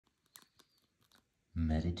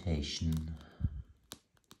meditation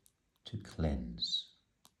to cleanse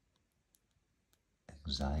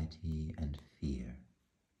anxiety and fear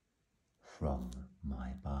from my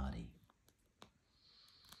body.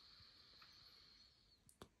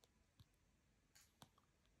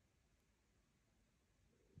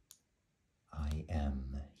 I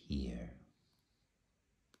am here.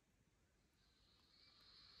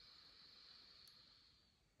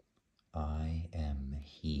 I am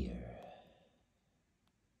here.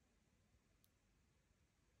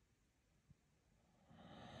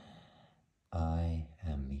 I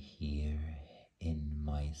am here in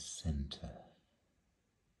my center.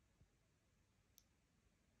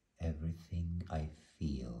 Everything I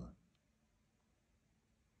feel,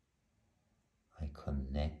 I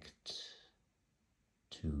connect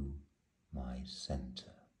to my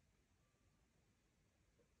center.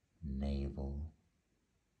 Navel,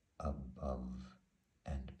 above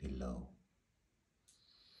and below.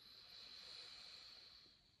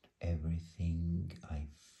 Everything I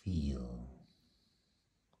feel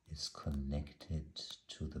is connected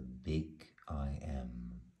to the big I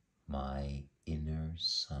am, my inner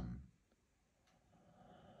sun.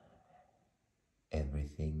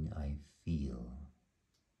 Everything I feel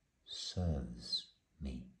serves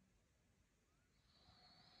me.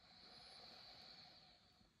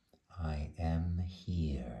 I am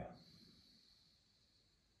here.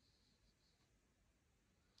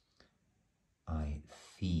 I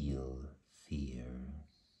feel fear.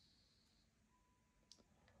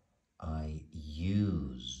 I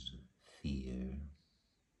use fear.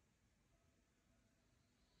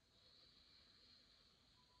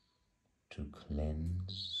 To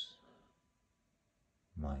cleanse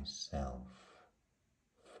myself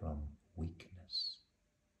from weakness.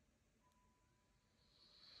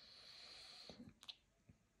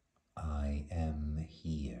 I am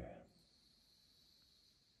here.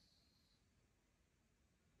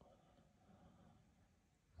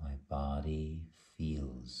 My body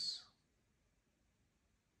feels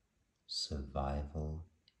survival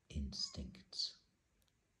instincts.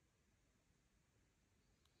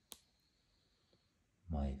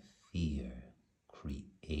 My fear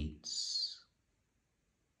creates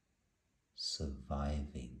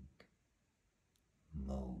surviving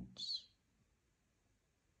modes.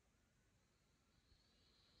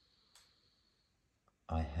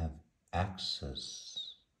 I have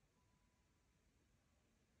access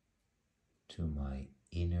to my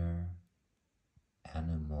inner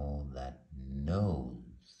animal that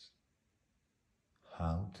knows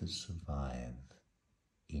how to survive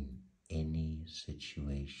in any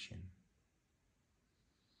situation.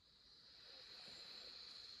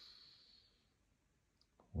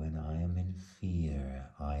 When I am in fear,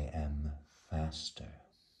 I am faster.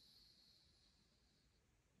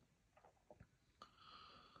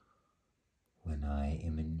 When I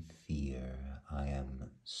am in fear, I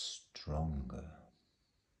am stronger.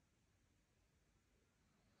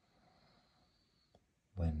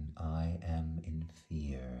 When I am in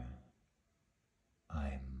fear, I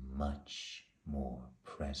am much more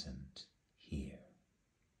present here.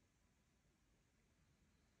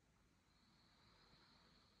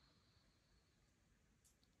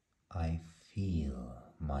 I feel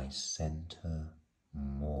my center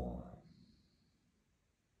more.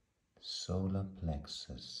 Solar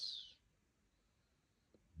plexus,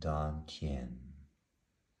 dantian,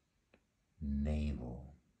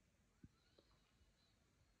 navel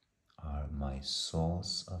are my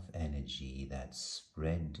source of energy that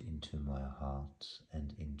spread into my heart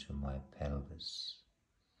and into my pelvis.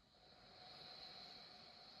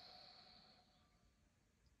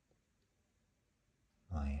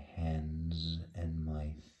 My hands and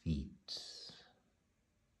my feet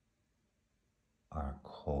are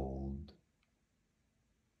cold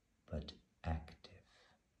but active.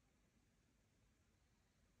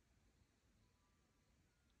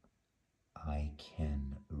 I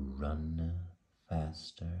can run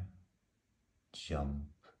faster, jump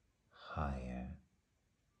higher.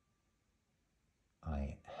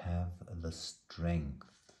 I have the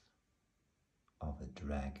strength of a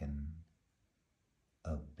dragon,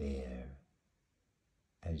 a bear,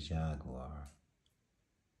 a jaguar.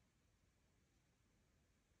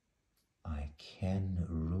 I can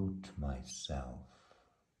root myself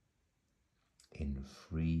in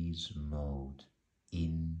freeze mode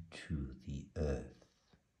into the earth.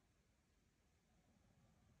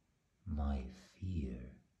 My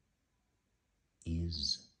fear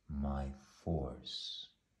is my force.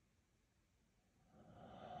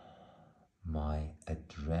 My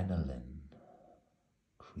adrenaline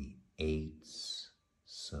creates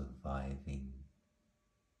surviving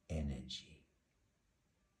energy.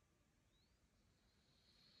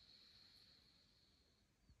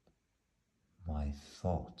 my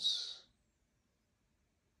thoughts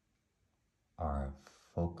are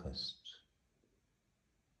focused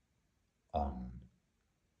on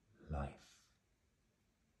life.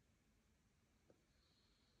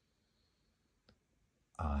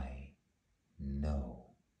 I know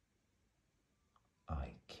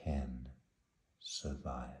I can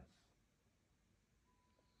survive.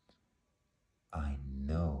 I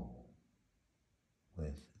know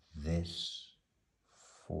with this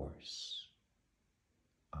force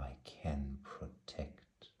I can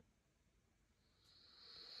protect.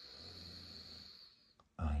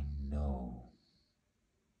 I know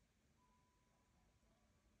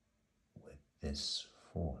with this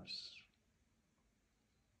force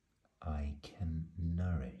I can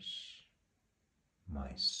nourish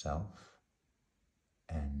myself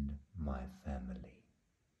and my family.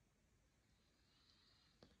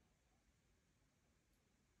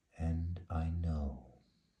 And I know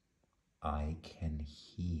I can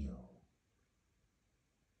heal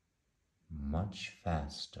much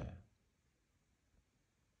faster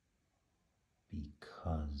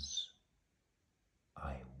because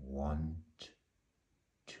I want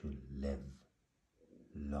to live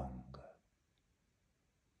longer.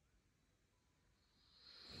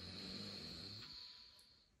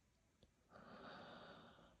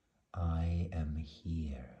 I am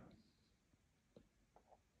here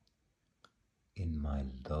in my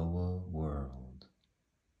lower world,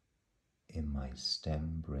 in my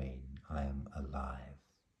stem brain. I am alive.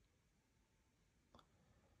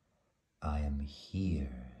 I am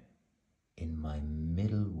here in my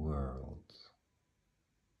middle world.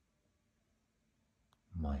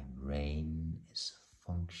 My brain is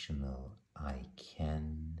functional. I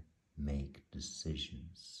can make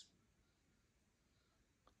decisions.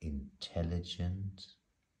 Intelligent,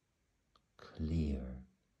 clear,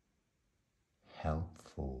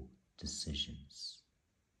 helpful decisions.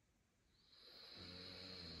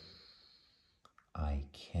 I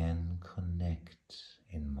can connect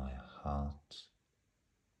in my heart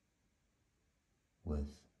with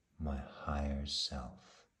my higher self.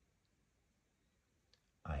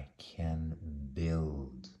 I can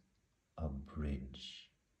build a bridge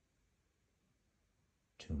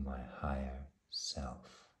to my higher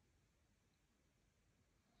self.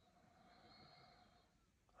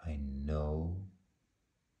 I know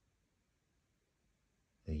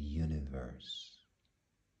the universe,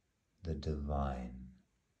 the divine,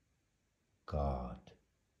 God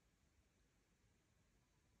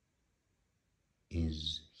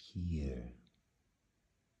is here.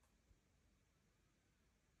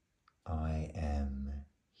 I am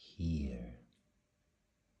here.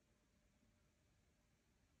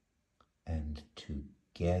 And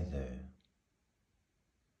together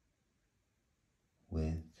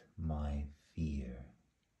with my fear,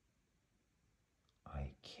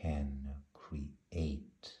 I can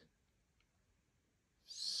create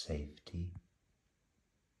safety,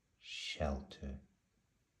 shelter,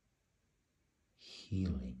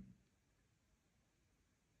 healing,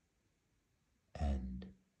 and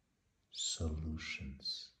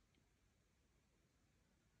solutions.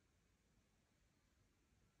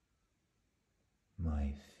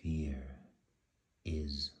 My fear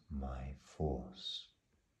is my force,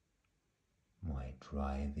 my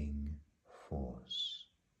driving force,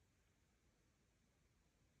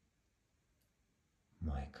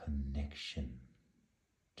 my connection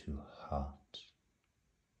to heart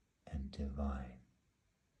and divine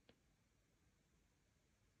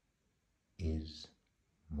is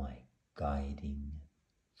my guiding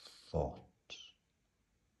thought.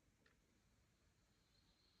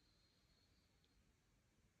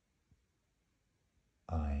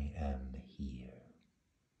 I am here.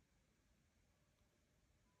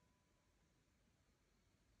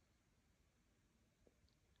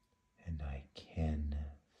 And I can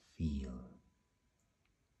feel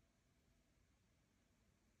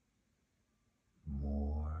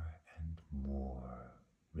more and more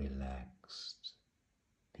relaxed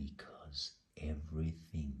because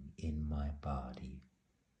everything in my body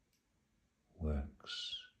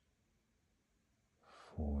works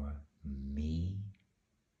for me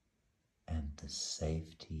and the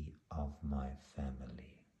safety of my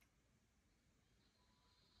family.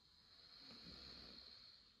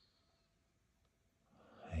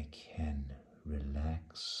 I can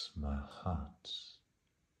relax my heart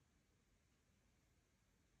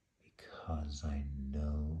because I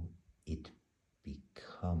know it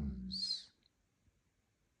becomes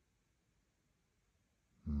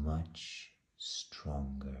much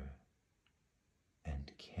stronger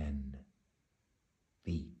and can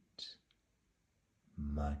beat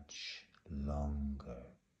much longer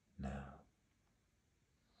now.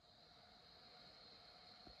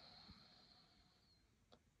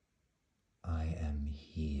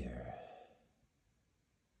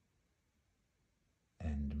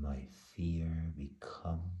 fear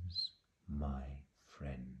becomes my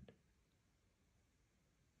friend.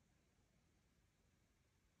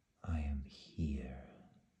 I am here.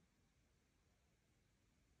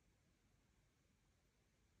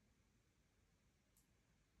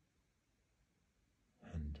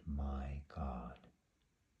 And my God,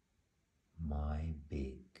 my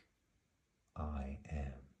big I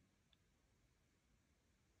am,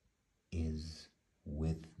 is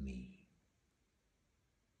with me.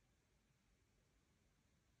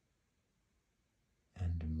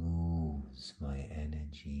 And moves my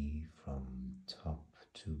energy from top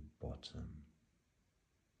to bottom,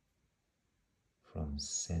 from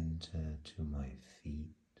center to my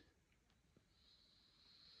feet,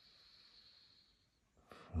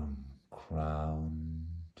 from crown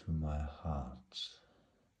to my heart,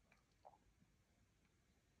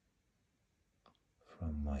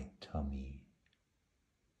 from my tummy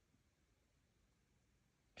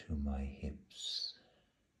to my hips,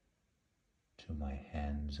 to my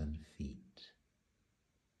hands and feet.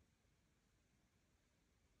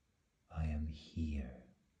 I am here.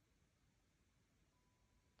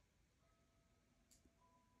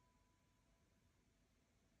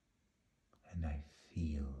 And I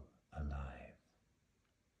feel alive.